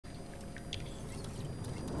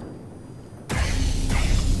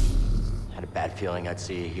Bad feeling I'd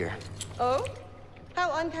see you here. Oh?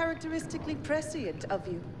 How uncharacteristically prescient of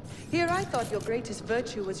you. Here I thought your greatest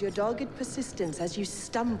virtue was your dogged persistence as you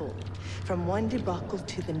stumbled from one debacle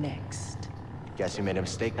to the next. Guess you made a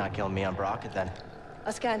mistake not killing me on Baraka then.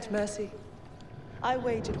 A scant mercy. I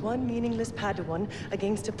wagered one meaningless Padawan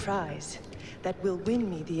against a prize that will win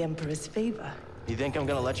me the Emperor's favor. You think I'm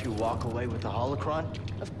gonna let you walk away with the holocron?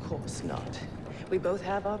 Of course not. We both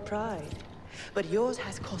have our pride. But yours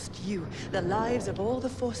has cost you the lives of all the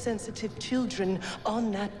Force-sensitive children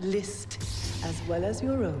on that list, as well as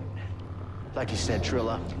your own. Like you said,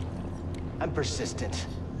 Trilla, I'm persistent.